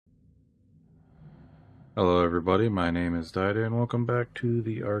Hello everybody, my name is Dida and welcome back to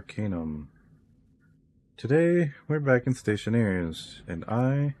the Arcanum. Today we're back in Stationeers and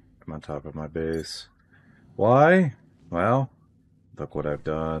I am on top of my base. Why? Well, look what I've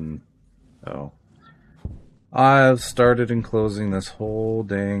done. Oh. I've started enclosing this whole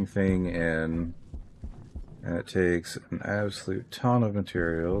dang thing in, and it takes an absolute ton of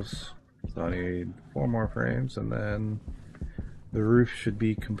materials. So I need 4 more frames and then the roof should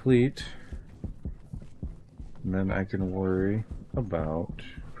be complete. And then I can worry about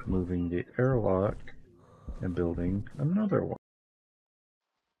moving the airlock and building another one.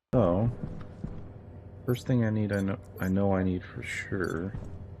 So, first thing I need, I know I need for sure,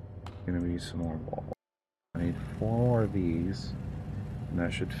 gonna be some more walls. I need 4 more of these, and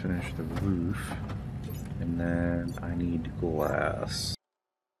that should finish the roof. And then I need glass.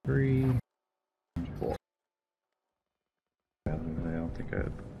 3, 4. I don't think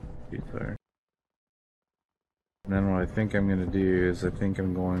I'd be there. And then what I think I'm gonna do is I think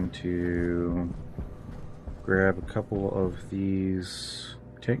I'm going to grab a couple of these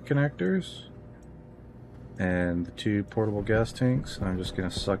tank connectors and the 2 portable gas tanks, and I'm just going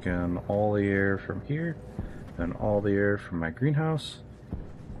to suck in all the air from here and all the air from my greenhouse,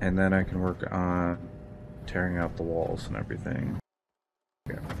 and then I can work on tearing out the walls and everything.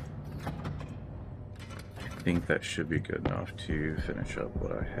 Okay. I think that should be good enough to finish up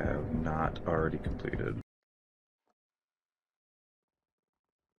what I have not already completed.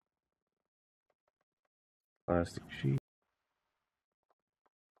 Plastic sheet.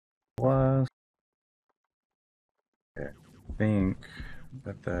 Plus, okay. I think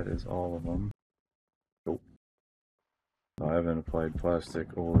that is all of them. Nope. I haven't applied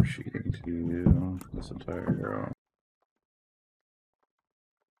plastic or sheeting to this entire row.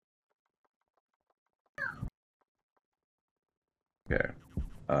 Okay.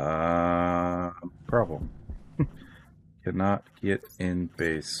 Problem. Cannot get in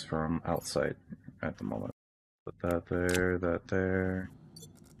base from outside at the moment. Put that there, that there.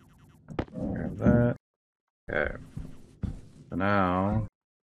 Grab that. Okay. So now.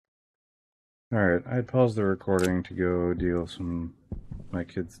 Alright, I paused the recording to go deal with my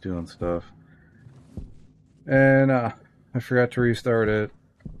kids doing stuff. And I forgot to restart it.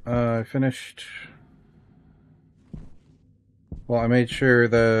 I finished. Well, I made sure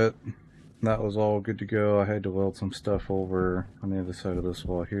that was all good to go. I had to weld some stuff over on the other side of this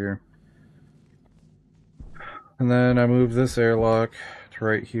wall here. And then I moved this airlock to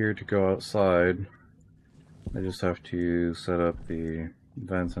right here to go outside. I just have to set up the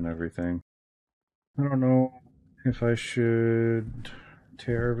vents and everything. I don't know if I should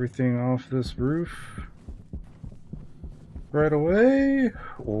tear everything off this roof right away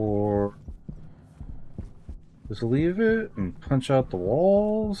or just leave it and punch out the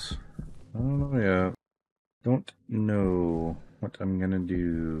walls. I don't know yet. Don't know what I'm gonna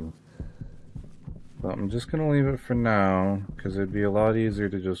do. But I'm just gonna leave it for now because it'd be a lot easier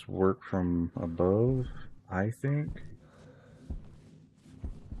to just work from above, I think.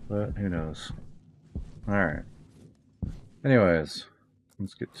 But who knows. Alright. Anyways,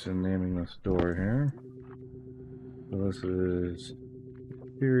 let's get to naming this door here. So this is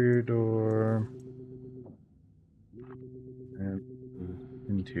exterior door and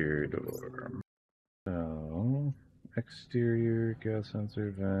interior door. So exterior gas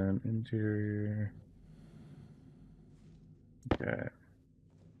sensor vent, interior. Okay.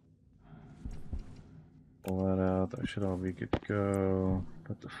 Pull that out. That should all be good to go.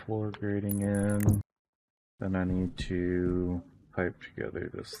 Put the floor grating in. Then I need to pipe together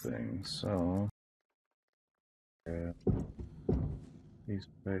this thing. So grab these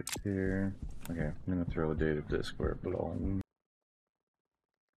pipes here. Okay, I'm gonna throw a data disk where it belongs.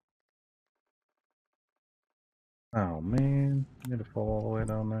 Oh man, I need to fall all the way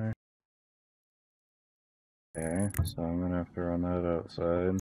down there. Okay, so I'm gonna have to run that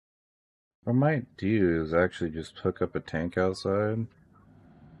outside. What I might do is actually just hook up a tank outside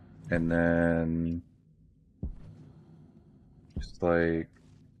and then just like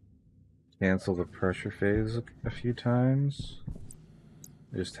cancel the pressure phase a few times.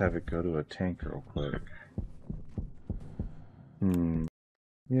 Just have it go to a tank real quick.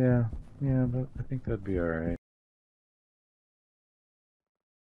 Yeah, I think that'd be alright.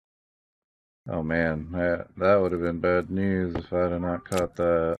 Oh man, that would have been bad news if I had not caught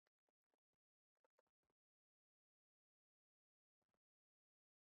that.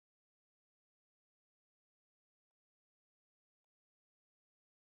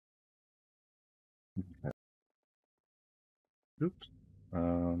 Oops.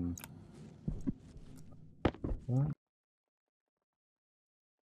 What?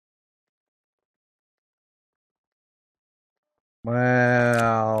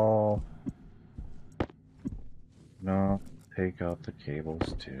 Well, no, take out the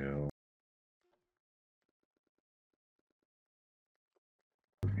cables too.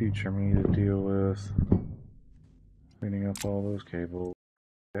 Future me to deal with. Cleaning up all those cables.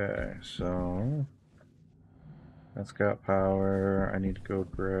 Okay, so that's got power. I need to go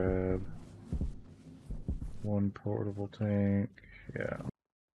grab one portable tank. Yeah.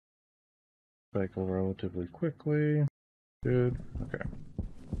 Cycle relatively quickly. Good. Okay.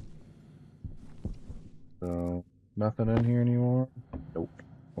 So, nothing in here anymore? Nope.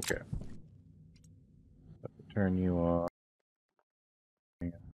 Okay. Turn you on.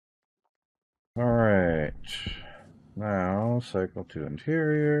 Alright. Now, cycle to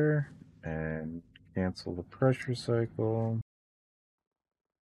interior and cancel the pressure cycle.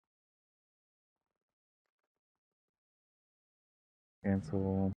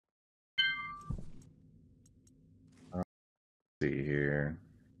 Cancel. Let's see here.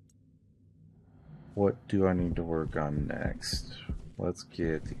 What do I need to work on next? Let's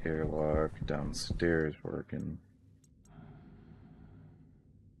get the airlock downstairs working.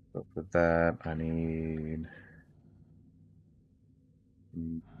 So for that, I need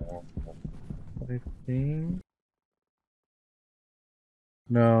more, I think.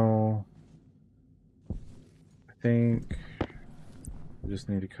 No, I think I just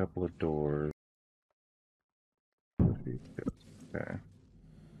need a couple of doors. Okay.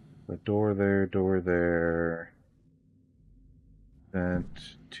 The door there.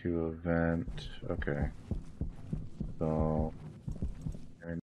 Vent to a vent. Okay. So,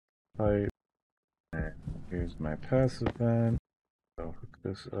 pipe. And here's my passive vent. So hook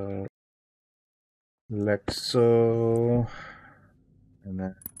this up. Like so. And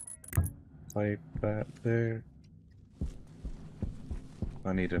then pipe that there.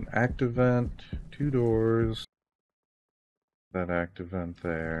 I need an active vent, 2 doors. That active vent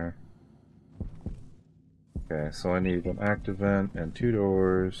there. Okay, so I need an active vent and 2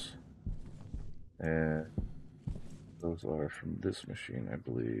 doors. And those are from this machine, I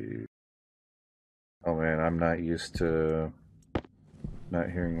believe. Oh man, I'm not used to not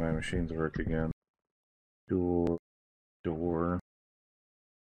hearing my machines work again. Door.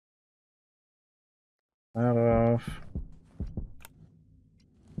 That off.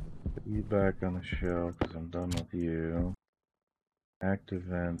 Put you back on the shelf because I'm done with you. Active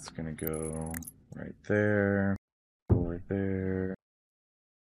vent's gonna go right there. Door there.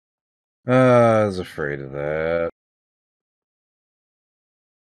 I was afraid of that.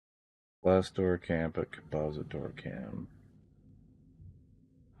 Glass door can, but composite door can.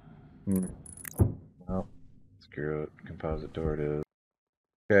 Well, screw it. Composite door it is.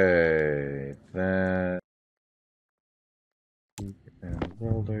 Okay, then and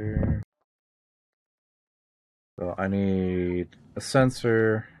welder. So I need a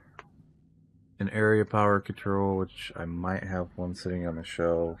sensor, an area power control, which I might have one sitting on the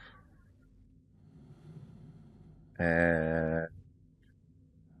shelf, and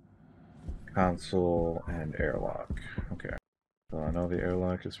console and airlock. Okay, so I know the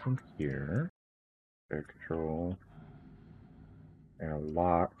airlock is from here. Air control,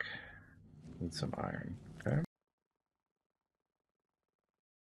 airlock. Need some iron. Okay.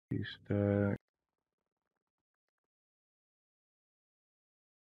 Stack.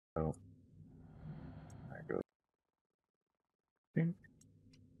 Oh, I go. Think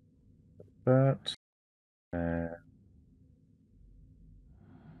that. And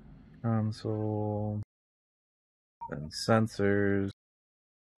console. Then sensors.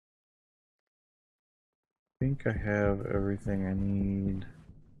 I think I have everything I need.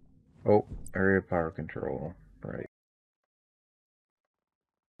 Oh, area power control. Right.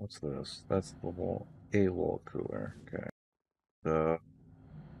 What's this? That's the wall cooler. Okay. The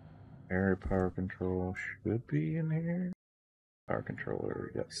area power control should be in here. Power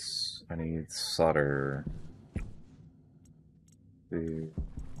controller, yes. I need solder.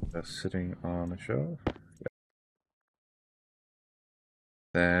 That's sitting on the shelf. Yep.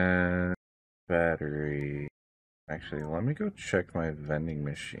 Then battery. Actually, let me go check my vending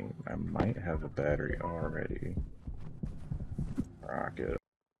machine. I might have a battery already. Rocket.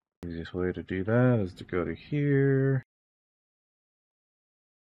 Easiest way to do that is to go to here.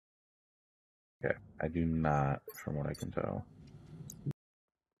 Yeah, I do not, from what I can tell.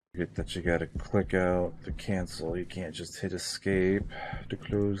 Forget that you gotta click out to cancel. You can't just hit escape to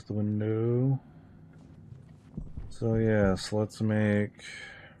close the window. So yes, let's make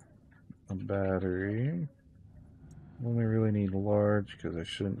a battery. Only really need large because I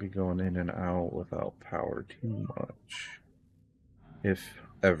shouldn't be going in and out without power too much. If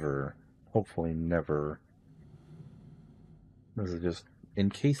ever. Hopefully never. This is just in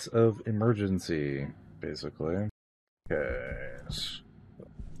case of emergency, basically. Okay, so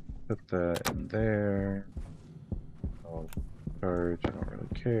put that in there. I'll charge, I don't really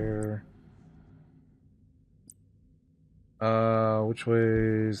care. Which way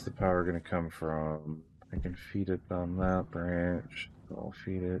is the power gonna come from? I can feed it on that branch. So I'll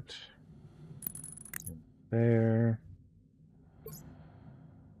feed it there.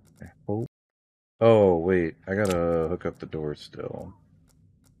 I hope. Oh, wait, I gotta hook up the door still.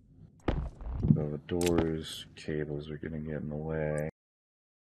 So the doors cables are gonna get in the way.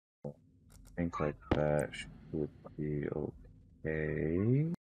 I think like that should be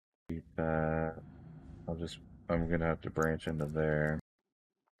okay. Keep that. I'm gonna have to branch into there.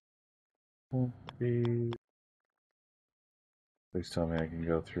 Please tell me I can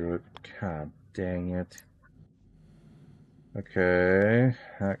go through it. God dang it. Okay,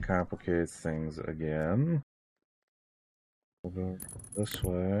 that complicates things again. We'll go this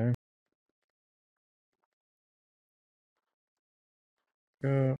way.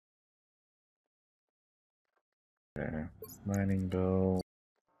 Go. Okay, mining bill.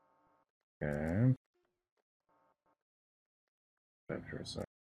 Okay. After a sec.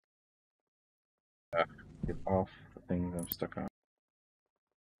 Get off the things I'm stuck on.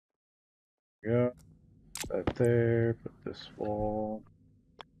 Go. That there. Put this wall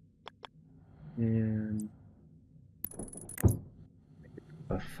in.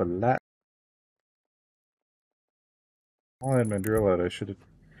 A flat. I had my drill out. I should have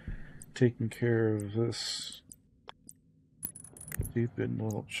taken care of this stupid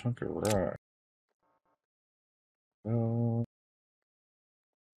little chunk of rock. Well,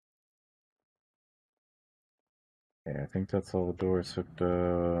 yeah, I think that's all the doors hooked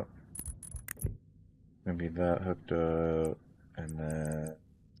up. Maybe that hooked up, and then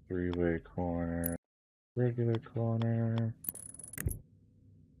three-way corner, regular corner,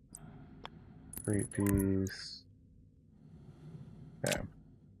 great piece. Yeah.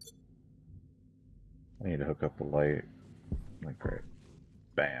 I need to hook up the light. Like, right.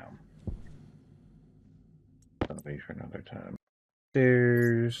 Bam. That'll be for another time.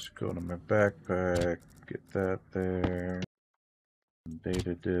 Stairs, go to my backpack, get that there.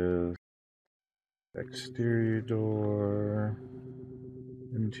 Data disk, exterior door,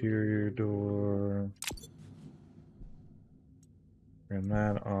 interior door. Turn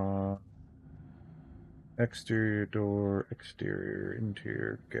that on. Exterior door, exterior,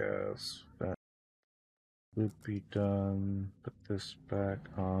 interior gas. That would be done. Put this back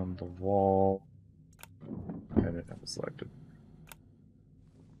on the wall. I didn't have it selected.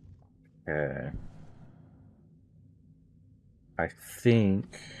 Okay. I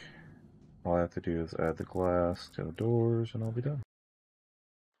think all I have to do is add the glass to the doors and I'll be done.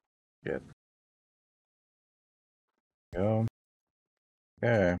 Yep. Go.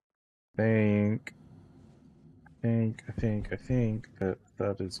 Okay. I think that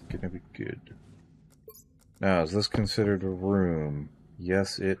that is gonna be good. Now, is this considered a room?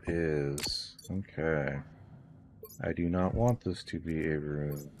 Yes, it is. Okay. I do not want this to be a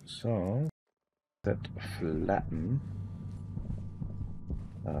room, so set flatten.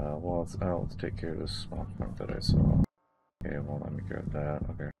 While it's out, let's take care of this small point that I saw. Okay, well, let me grab that.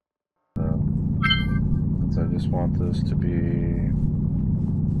 Okay. Since I just want this to be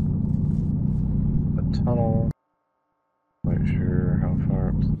a tunnel, quite sure how far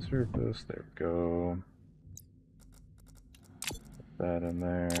up to the surface. There we go. Put that in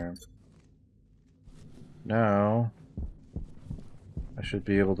there. Now, I should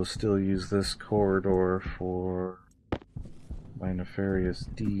be able to still use this corridor for my nefarious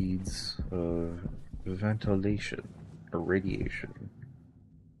deeds of ventilation or radiation.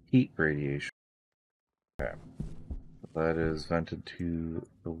 Heat radiation. Okay. That is vented to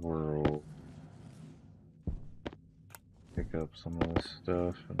the world. Pick up some of this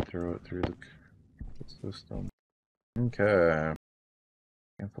stuff and throw it through the system. Okay.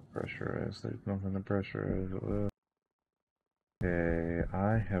 Cancel pressurize. There's nothing to pressurize it with. Okay,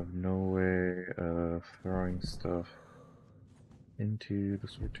 I have no way of throwing stuff into the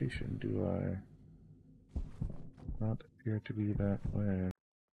sortation, do I? Not appear to be that way.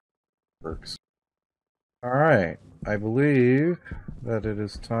 Works. Alright, I believe that it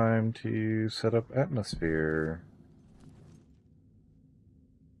is time to set up atmosphere.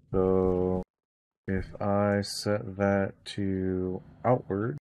 So, if I set that to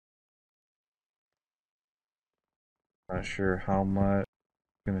outward, not sure how much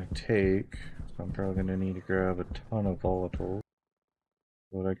it's going to take, so I'm probably going to need to grab a ton of volatiles.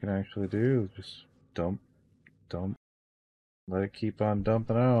 What I can actually do is just dump, let it keep on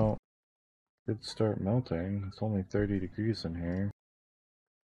dumping out. should start melting. It's only 30 degrees in here.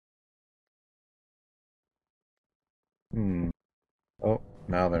 Oh,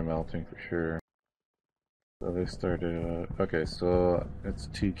 now they're melting for sure. So they started, okay, so it's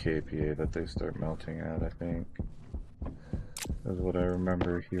 2 kPa that they start melting at, I think. That's what I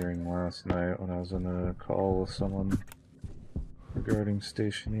remember hearing last night when I was on a call with someone regarding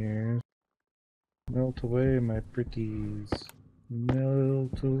Stationeers. Melt away, my pretties.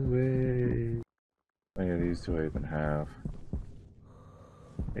 Melt away. How many of these do I even have?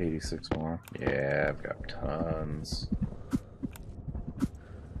 86 more. Yeah, I've got tons.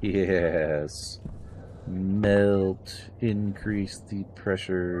 Yes. Melt. Increase the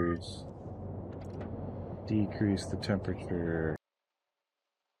pressures. Decrease the temperature.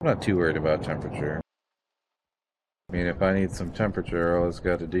 I'm not too worried about temperature. I mean, if I need some temperature, all it's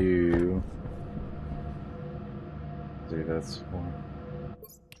got to do... See, that's one.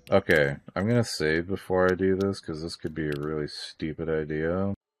 Okay, I'm gonna save before I do this, because this could be a really stupid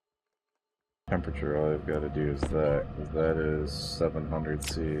idea. Temperature, all I've got to do is that, because that is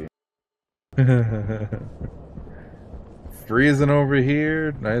 700C. Freezing over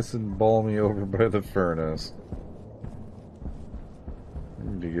here, nice and balmy over by the furnace. I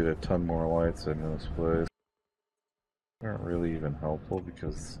need to get a ton more lights in this place. They aren't really even helpful,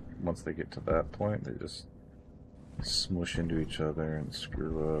 because once they get to that point, they just smush into each other and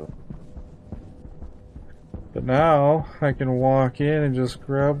screw up. But now, I can walk in and just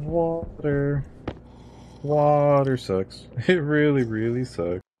grab water. Water sucks. It really, really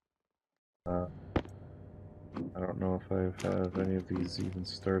sucks. I don't know if I have any of these even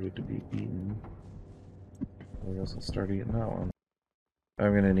started to be eaten. I guess I'll start eating that one.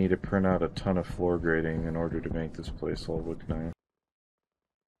 I'm gonna need to print out a ton of floor grading in order to make this place all look nice.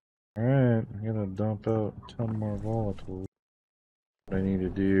 Alright, I'm gonna dump out a ton more volatiles. What I need to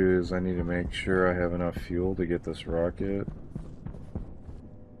do is I need to make sure I have enough fuel to get this rocket.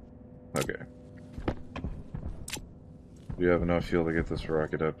 Okay. We have enough fuel to get this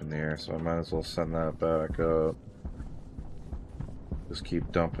rocket up in the air, so I might as well send that back up. Just keep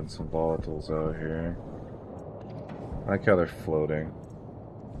dumping some volatiles out here. I like how they're floating.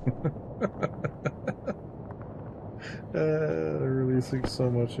 They're releasing so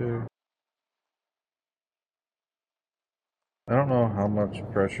much air. I don't know how much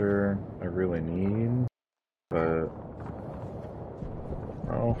pressure I really need, but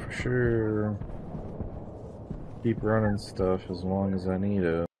I'll for sure keep running stuff as long as I need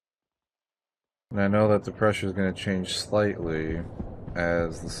it. And I know that the pressure is going to change slightly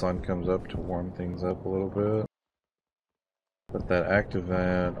as the sun comes up to warm things up a little bit. But that active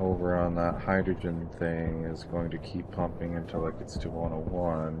vent over on that hydrogen thing is going to keep pumping until it gets to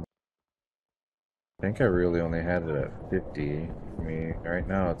 101. I think I really only had it at 50. I mean, right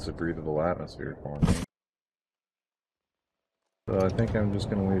now it's a breathable atmosphere for me. So I think I'm just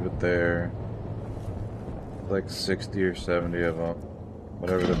going to leave it there. Like 60 or 70 of them.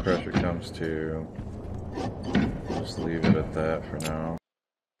 Whatever the pressure comes to. Just leave it at that for now.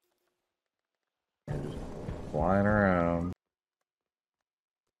 Just flying around.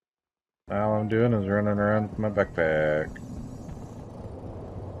 All I'm doing is running around with my backpack.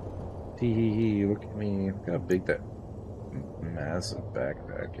 Tee hee hee, look at me. Look how big that massive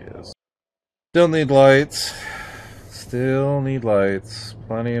backpack is. Still need lights. Still need lights.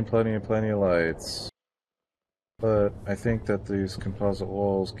 Plenty and plenty and plenty of lights. But I think that these composite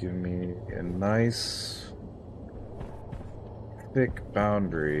walls give me a nice thick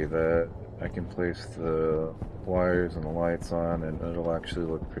boundary that I can place the wires and the lights on, and it'll actually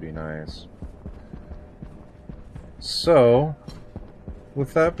look pretty nice. So,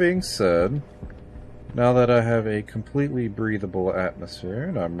 with that being said, now that I have a completely breathable atmosphere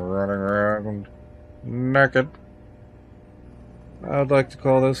and I'm running around naked, I'd like to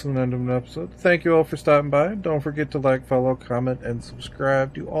call this an end of an episode. Thank you all for stopping by. Don't forget to like, follow, comment, and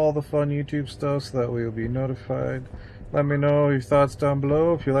subscribe. Do all the fun YouTube stuff so that way you'll be notified. Let me know your thoughts down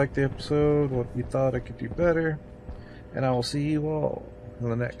below. If you liked the episode, what you thought I could do better. And I will see you all in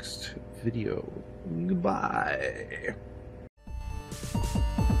the next video. Goodbye.